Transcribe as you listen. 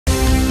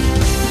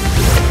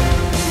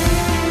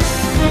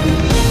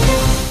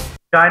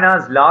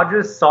China's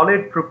largest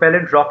solid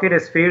propellant rocket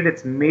has failed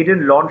its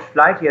maiden launch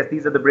flight. Yes,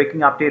 these are the breaking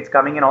updates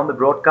coming in on the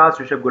broadcast.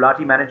 Rishabh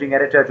Gulati, managing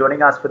editor,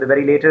 joining us for the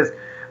very latest.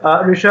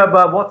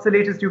 Rishabh, what's the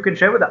latest you can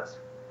share with us?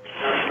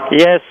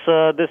 Yes,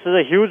 this is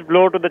a huge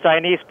blow to the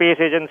Chinese Space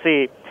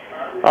Agency.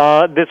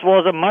 This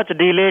was a much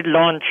delayed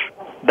launch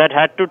that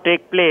had to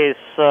take place,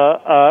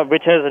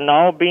 which has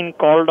now been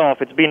called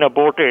off. It's been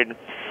aborted.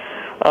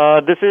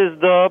 This is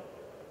the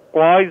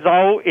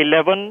Kuaizhou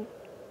 11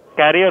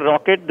 carrier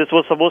rocket. This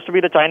was supposed to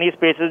be the Chinese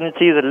Space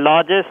Agency's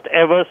largest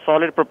ever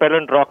solid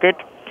propellant rocket.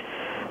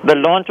 The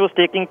launch was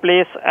taking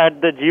place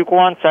at the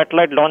Jiuquan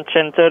Satellite Launch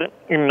Center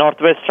in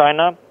northwest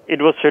China.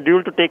 It was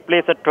scheduled to take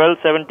place at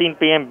 12:17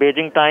 p.m.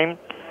 Beijing time.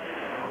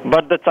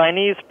 But the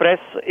Chinese press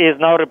is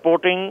now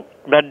reporting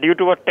that due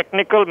to a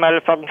technical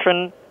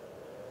malfunction,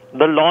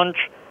 the launch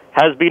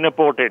has been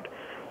aborted.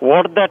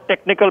 What that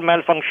technical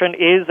malfunction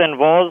is and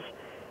was,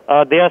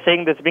 they are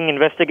saying this is being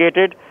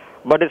investigated,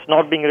 but it's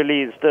not being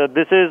released.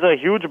 This is a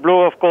huge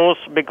blow, of course,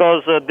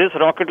 because this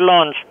rocket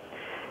launch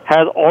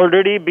has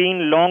already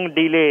been long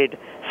delayed.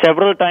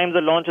 Several times the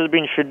launch has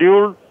been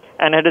scheduled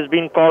and it has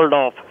been called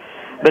off.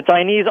 The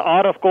Chinese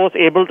are, of course,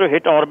 able to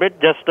hit orbit.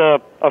 Just a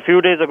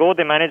few days ago,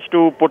 they managed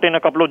to put in a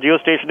couple of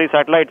geostationary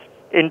satellites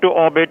into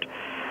orbit.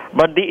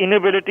 But the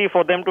inability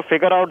for them to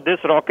figure out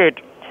this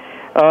rocket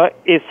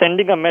is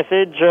sending a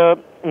message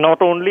not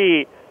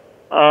only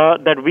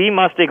that we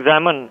must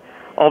examine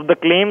of the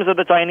claims that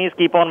the Chinese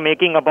keep on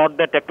making about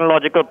their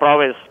technological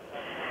prowess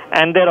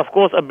and their, of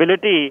course,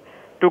 ability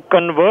to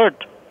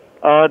convert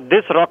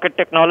this rocket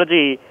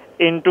technology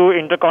into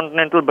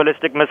intercontinental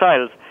ballistic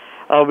missiles,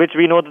 which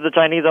we know that the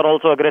Chinese are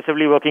also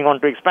aggressively working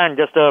on to expand.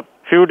 Just a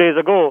few days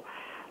ago,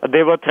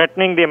 they were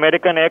threatening the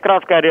American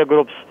aircraft carrier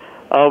groups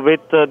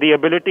with the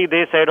ability,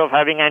 they said, of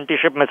having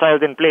anti-ship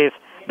missiles in place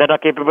that are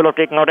capable of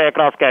taking out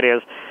aircraft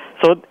carriers.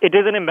 So it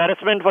is an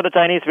embarrassment for the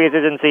Chinese Space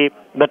Agency.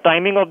 The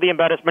timing of the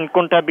embarrassment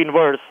couldn't have been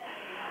worse.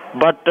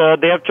 But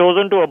they have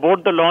chosen to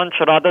abort the launch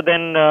rather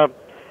than,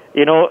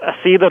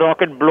 see the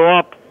rocket blow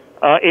up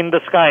in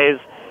the skies,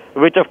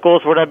 which, of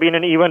course, would have been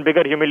an even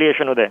bigger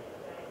humiliation over there.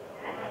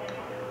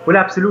 Well,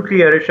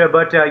 absolutely, Arisha.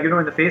 But,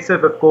 in the face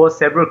of course,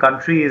 several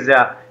countries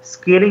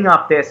scaling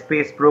up their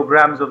space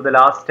programs over the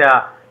last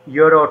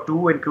year or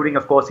two, including,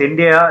 of course,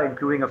 India,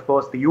 including, of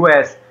course, the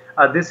US,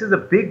 this is a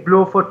big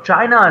blow for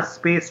China's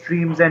space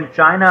streams and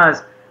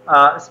China's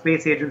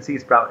space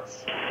agency's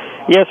prowess.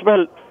 Yes,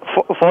 well,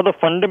 for the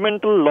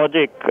fundamental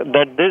logic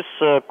that this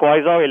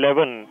Kuaizhou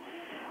 11,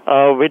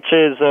 which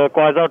is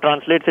Kuaizhou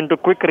translates into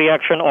quick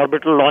reaction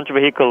orbital launch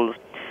vehicles,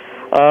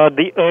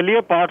 the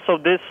earlier parts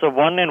of this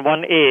 1 and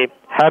 1A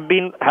have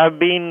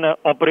been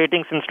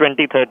operating since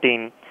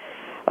 2013.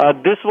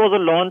 This was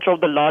a launch of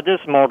the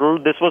largest model.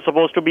 This was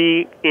supposed to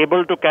be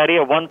able to carry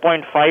a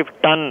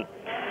 1.5-ton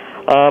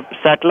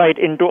satellite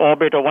into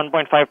orbit, a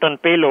 1.5-ton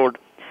payload,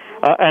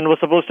 and was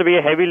supposed to be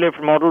a heavy lift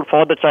model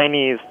for the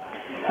Chinese.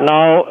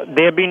 Now,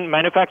 they have been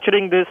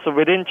manufacturing this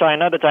within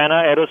China. The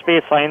China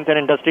Aerospace Science and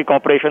Industry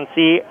Corporation,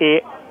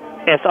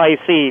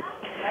 CASIC,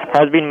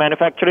 has been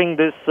manufacturing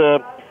this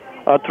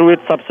through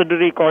its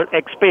subsidiary called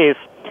X-Space.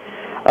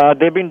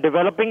 They've been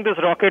developing this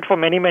rocket for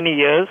many, many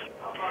years,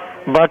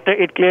 but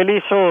it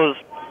clearly shows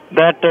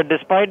that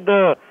despite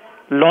the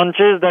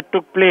launches that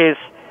took place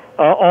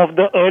of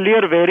the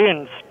earlier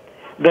variants,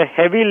 the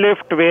heavy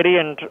lift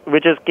variant,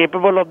 which is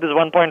capable of this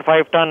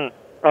 1.5-ton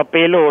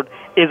payload,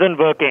 isn't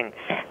working.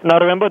 Now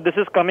remember, this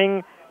is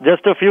coming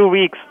just a few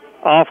weeks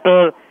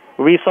after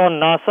we saw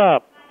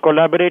NASA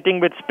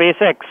collaborating with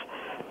SpaceX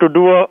to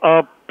do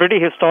a pretty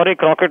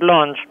historic rocket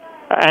launch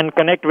and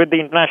connect with the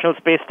International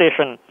Space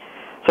Station.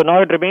 So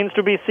now it remains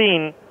to be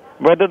seen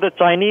whether the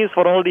Chinese,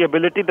 for all the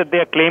ability that they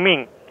are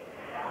claiming,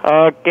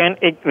 can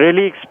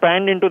really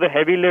expand into the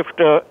heavy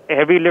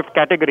lift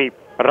category.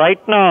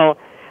 Right now,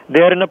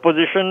 they are in a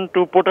position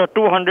to put a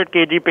 200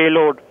 kg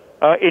payload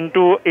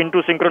into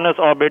synchronous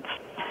orbits.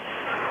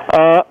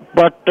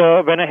 But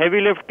when a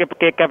heavy lift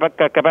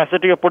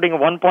capacity of putting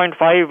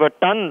 1.5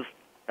 tons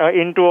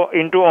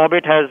into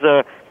orbit has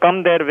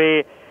come their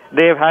way,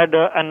 they've had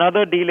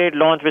another delayed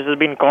launch which has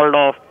been called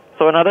off.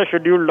 So another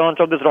scheduled launch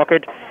of this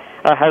rocket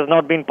has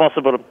not been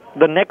possible.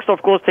 The next,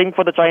 of course, thing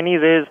for the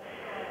Chinese is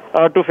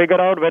to figure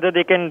out whether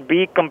they can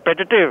be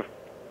competitive.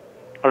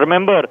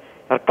 Remember,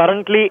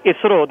 currently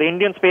ISRO, the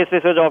Indian Space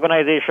Research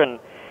Organization,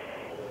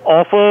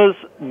 offers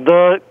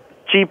the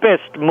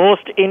cheapest,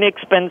 most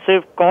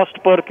inexpensive cost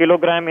per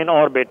kilogram in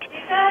orbit.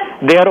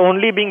 They are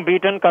only being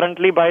beaten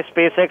currently by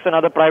SpaceX and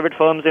other private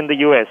firms in the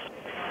US.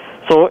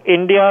 So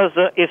India's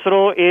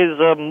ISRO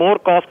is more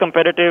cost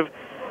competitive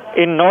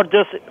in not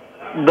just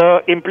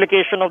the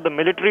implication of the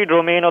military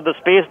domain or the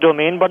space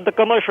domain, but the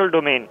commercial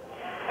domain.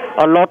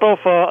 A lot of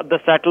the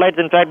satellites,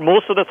 in fact,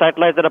 most of the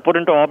satellites that are put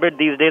into orbit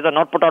these days are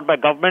not put out by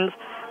governments.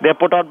 They're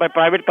put out by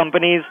private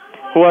companies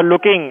who are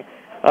looking,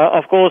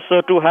 of course,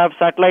 to have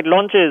satellite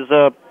launches.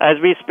 As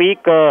we speak,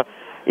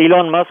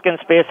 Elon Musk and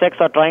SpaceX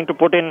are trying to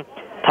put in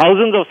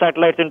thousands of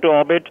satellites into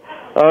orbit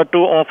to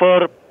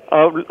offer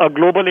a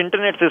global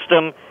internet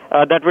system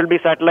that will be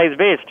satellite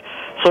based.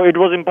 So it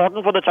was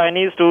important for the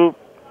Chinese to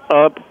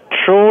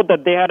show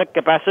that they had a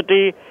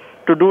capacity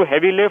to do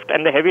heavy lift,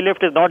 and the heavy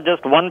lift is not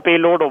just one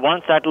payload or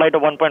one satellite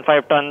of 1.5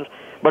 tons,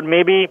 but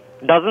maybe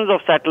dozens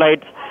of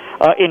satellites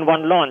in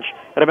one launch.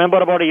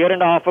 Remember, about a year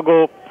and a half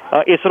ago,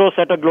 ISRO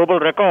set a global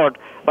record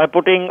by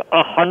putting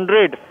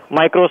 100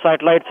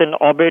 microsatellites in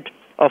orbit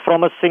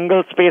from a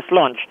single space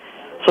launch.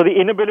 So the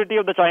inability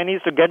of the Chinese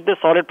to get this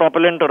solid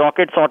propellant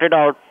rocket sorted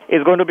out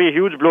is going to be a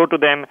huge blow to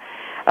them.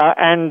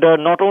 And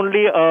not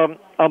only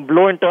a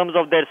blow in terms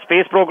of their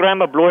space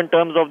program, a blow in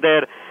terms of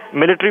their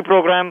military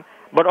program,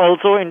 but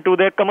also into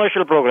their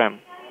commercial program.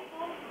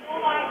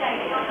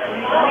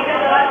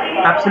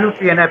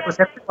 Absolutely, and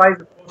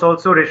perception-wise, it's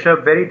also,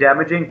 Rishabh, very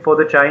damaging for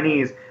the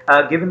Chinese,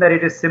 given that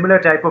it is similar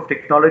type of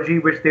technology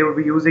which they will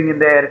be using in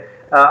their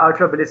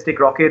ultra-ballistic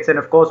rockets, and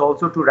of course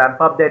also to ramp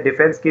up their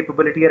defense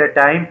capability at a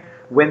time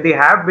when they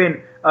have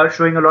been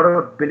showing a lot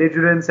of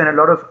belligerence and a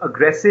lot of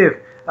aggressive,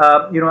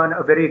 and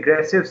a very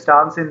aggressive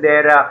stance in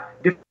their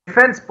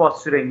defense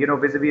posturing,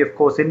 vis-a-vis, of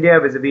course, India,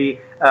 vis-a-vis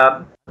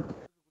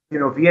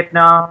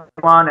Vietnam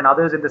and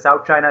others in the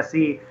South China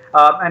Sea,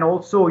 and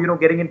also,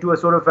 getting into a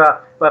sort of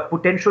a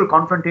potential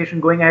confrontation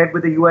going ahead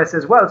with the US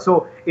as well.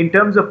 So in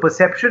terms of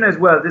perception as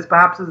well, this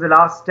perhaps is the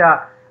last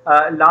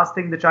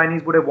thing the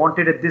Chinese would have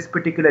wanted at this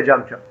particular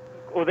juncture.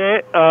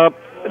 Uday,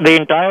 the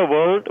entire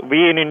world,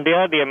 we in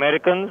India, the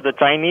Americans, the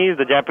Chinese,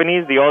 the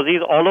Japanese, the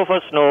Aussies, all of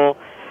us know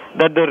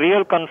that the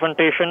real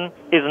confrontation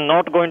is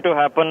not going to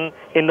happen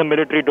in the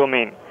military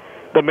domain.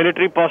 The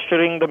military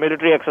posturing, the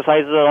military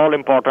exercises are all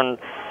important.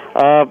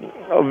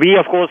 We,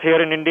 of course,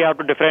 here in India have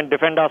to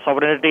defend our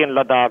sovereignty in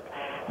Ladakh.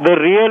 The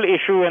real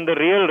issue and the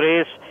real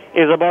race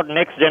is about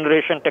next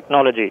generation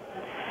technology.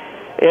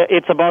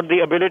 It's about the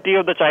ability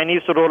of the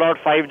Chinese to roll out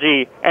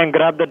 5G and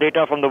grab the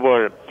data from the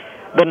world.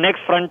 The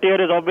next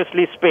frontier is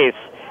obviously space.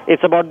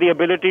 It's about the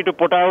ability to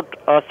put out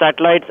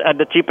satellites at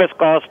the cheapest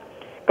cost,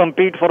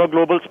 compete for a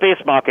global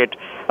space market,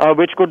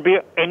 which could be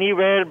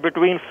anywhere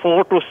between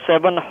 $400 to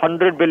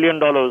 $700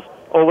 billion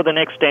over the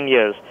next 10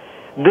 years.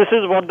 This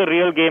is what the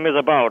real game is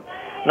about.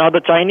 Now,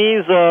 the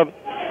Chinese,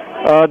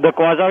 the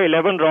Kuaizhou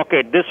 11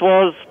 rocket, this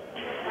was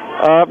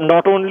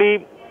not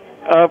only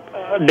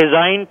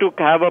designed to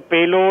have a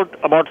payload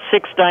about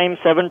 6 times,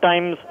 7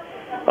 times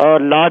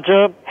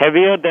larger,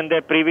 heavier than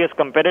their previous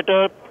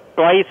competitor,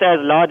 twice as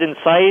large in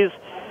size.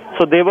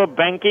 So they were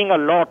banking a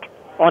lot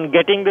on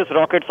getting this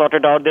rocket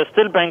sorted out. They're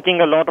still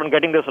banking a lot on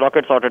getting this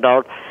rocket sorted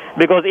out,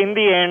 because in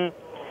the end,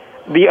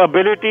 the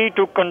ability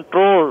to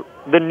control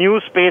the new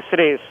space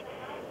race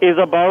is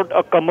about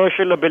a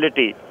commercial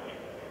ability.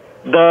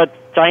 The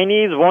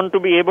Chinese want to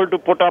be able to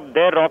put up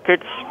their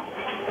rockets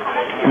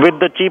with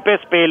the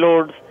cheapest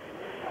payloads,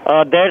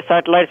 their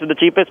satellites with the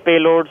cheapest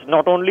payloads,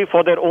 not only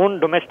for their own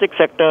domestic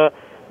sector,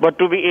 but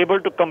to be able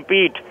to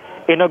compete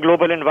in a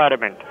global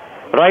environment.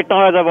 Right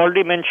now, as I've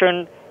already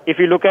mentioned, if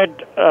you look at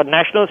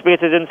national space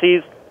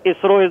agencies,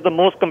 ISRO is the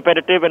most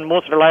competitive and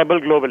most reliable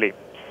globally.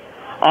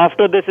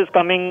 After this is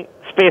coming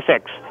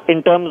SpaceX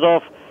in terms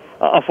of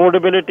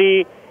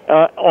affordability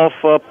of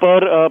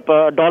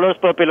dollars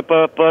per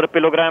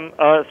kilogram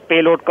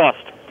payload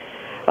cost.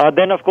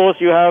 Then, of course,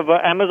 you have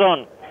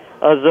Amazon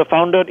as the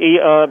founder,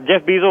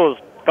 Jeff Bezos,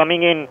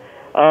 coming in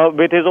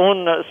with his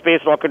own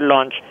space rocket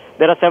launch.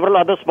 There are several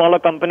other smaller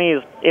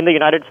companies in the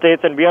United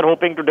States, and we are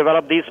hoping to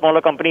develop these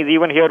smaller companies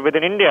even here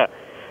within India,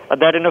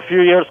 that in a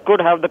few years could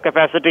have the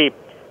capacity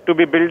to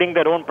be building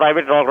their own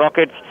private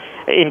rockets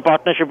in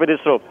partnership with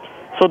ISRO.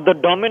 So the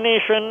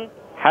domination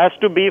has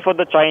to be for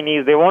the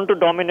Chinese. They want to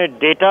dominate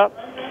data.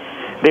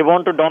 They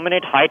want to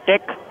dominate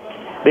high-tech.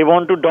 They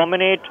want to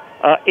dominate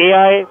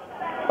AI,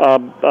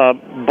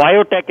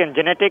 biotech and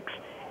genetics,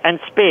 and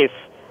space.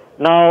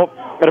 Now,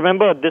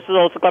 remember, this is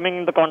also coming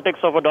in the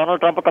context of Donald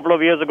Trump a couple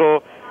of years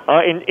ago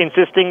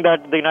insisting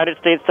that the United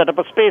States set up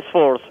a space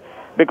force,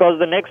 because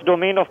the next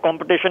domain of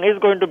competition is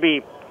going to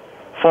be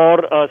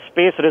for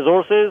space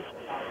resources,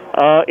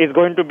 is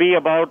going to be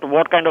about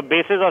what kind of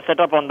bases are set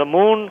up on the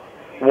moon,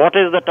 what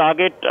is the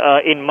target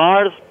in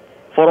Mars.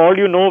 For all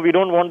you know, we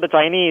don't want the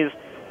Chinese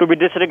to be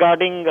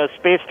disregarding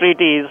space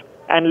treaties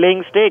and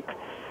laying stake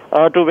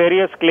to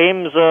various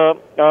claims,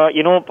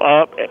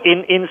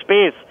 in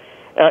space,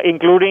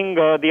 including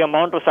the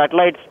amount of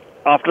satellites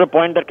after a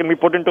point that can be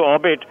put into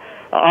orbit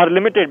are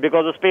limited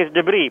because of space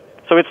debris.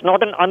 So it's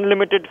not an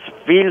unlimited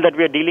field that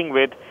we are dealing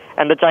with,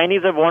 and the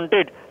Chinese have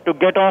wanted to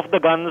get off the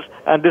guns,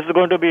 and this is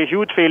going to be a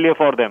huge failure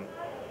for them.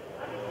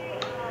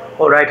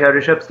 All right,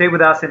 Rishabh, stay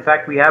with us. In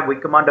fact, we have Wing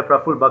Commander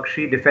Praful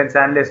Bakshi, defense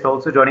analyst,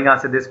 also joining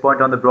us at this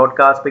point on the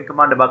broadcast. Wing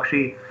Commander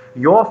Bakshi,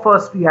 your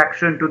first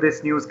reaction to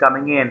this news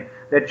coming in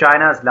that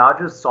China's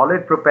largest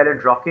solid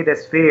propellant rocket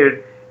has failed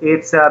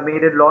its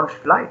maiden launch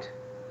flight?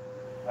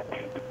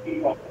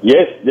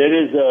 Yes, there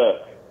is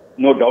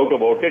no doubt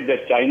about it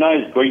that China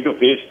is going to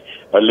face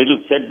a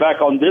little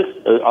setback on this,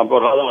 or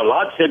rather a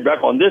large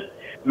setback on this,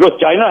 because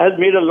China has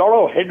made a lot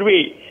of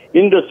headway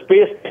in the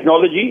space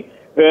technology,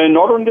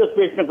 not only the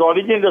space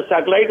technology and the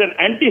satellite and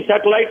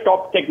anti-satellite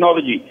top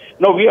technology.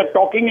 Now we are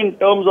talking in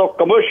terms of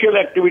commercial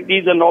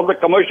activities and all the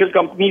commercial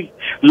companies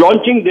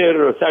launching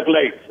their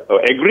satellites.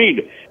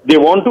 Agreed, they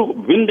want to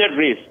win that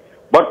race.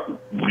 But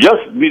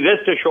just be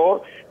rest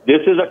assured,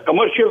 this is a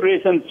commercial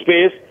race in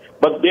space,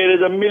 but there is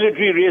a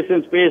military race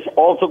in space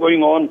also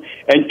going on,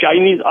 and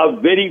Chinese are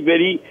very,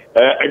 very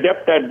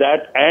adept at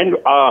that. And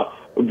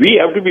we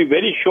have to be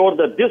very sure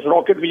that this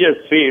rocket which has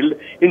failed,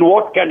 in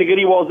what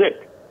category was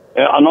it?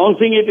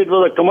 Announcing it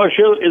was a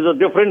commercial is a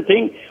different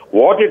thing.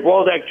 What it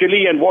was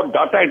actually and what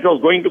data it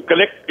was going to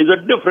collect is a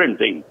different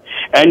thing.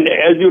 And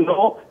as you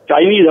know,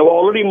 Chinese have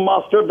already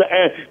mastered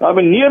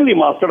nearly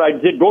mastered,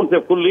 I'd say, don't say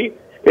fully,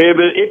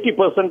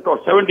 80% or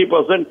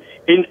 70%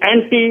 in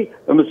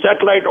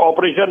anti-satellite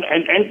operation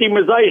and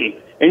anti-missile,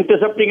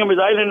 intercepting a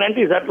missile and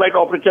anti-satellite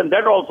operation.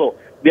 That also,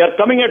 they are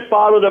coming at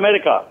par with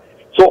America.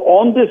 So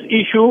on this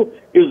issue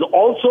is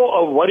also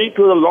a worry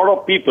to a lot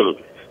of people.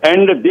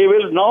 And they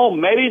will now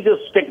marry this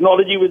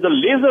technology with the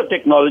laser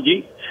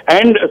technology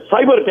and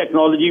cyber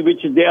technology,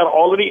 which they are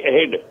already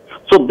ahead.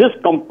 So this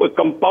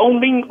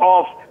compounding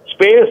of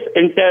space,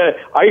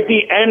 IT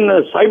and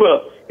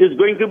cyber is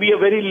going to be a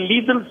very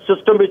lethal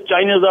system which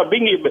Chinese are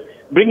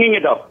bringing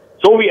it up.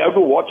 So we have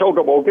to watch out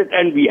about it,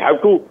 and we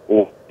have to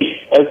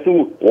as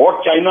to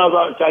what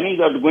Chinese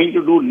are going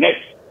to do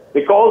next.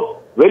 Because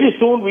very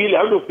soon we'll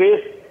have to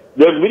face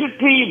the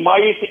military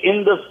might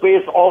in the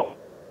space of...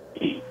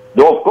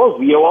 Though, of course,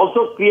 we have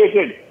also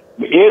created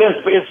air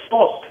and space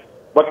force.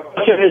 But the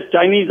question is,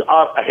 Chinese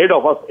are ahead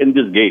of us in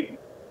this game.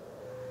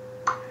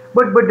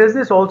 But does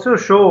this also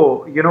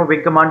show,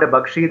 Wing Commander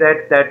Bakshi,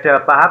 that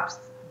perhaps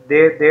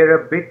they're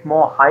a bit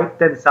more hype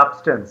than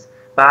substance?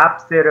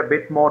 Perhaps they're a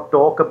bit more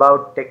talk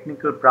about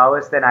technical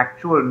prowess than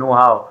actual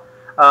know-how.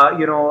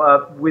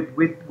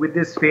 With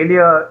this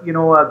failure,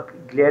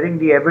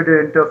 glaringly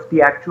evident of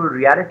the actual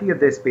reality of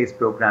their space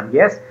program.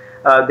 Yes,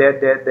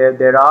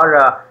 there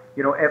are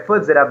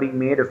efforts that are being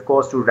made, of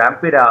course, to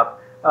ramp it up.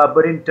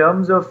 But in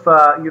terms of,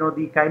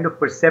 the kind of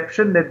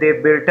perception that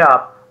they've built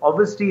up,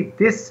 obviously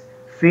this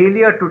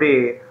failure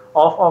today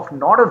of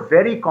not a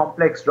very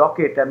complex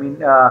rocket,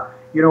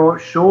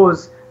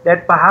 shows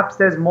that perhaps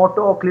there's more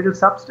talk, little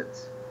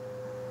substance.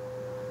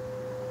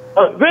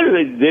 Well,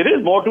 there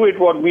is more to it.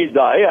 What means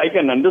I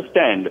can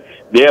understand.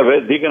 They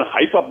can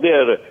hype up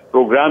their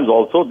programs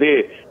also.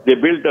 They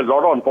built a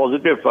lot on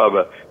positive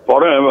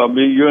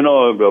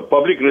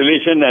public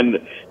relation and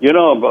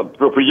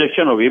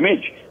projection of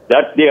image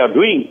that they are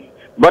doing.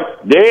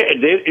 But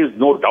there is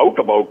no doubt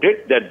about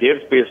it that their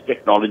space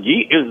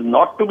technology is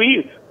not to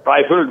be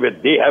trifled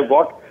with.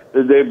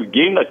 They've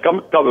gained a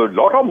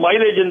lot of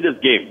mileage in this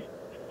game.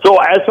 So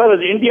as far as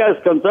India is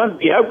concerned,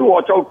 we have to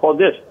watch out for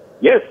this.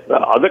 Yes,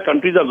 other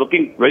countries are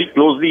looking very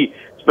closely,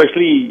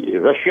 especially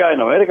Russia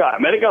and America.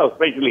 America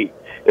especially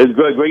is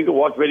going to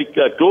watch very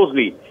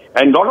closely.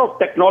 And a lot of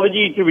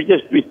technology which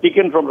is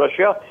taken from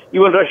Russia,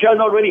 even Russia is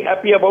not very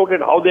happy about it,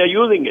 how they are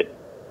using it.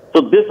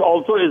 So this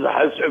also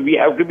we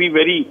have to be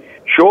very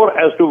sure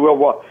as to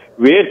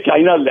where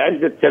China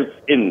lands itself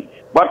in.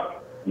 But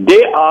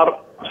they are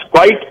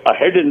quite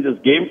ahead in this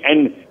game,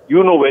 and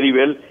you know very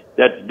well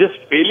that this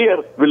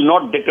failure will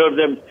not deter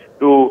them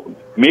to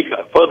make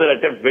further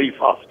attempts very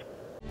fast.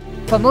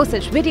 For more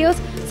such videos,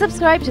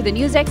 subscribe to the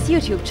NewsX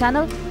YouTube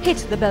channel, hit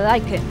the bell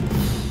icon.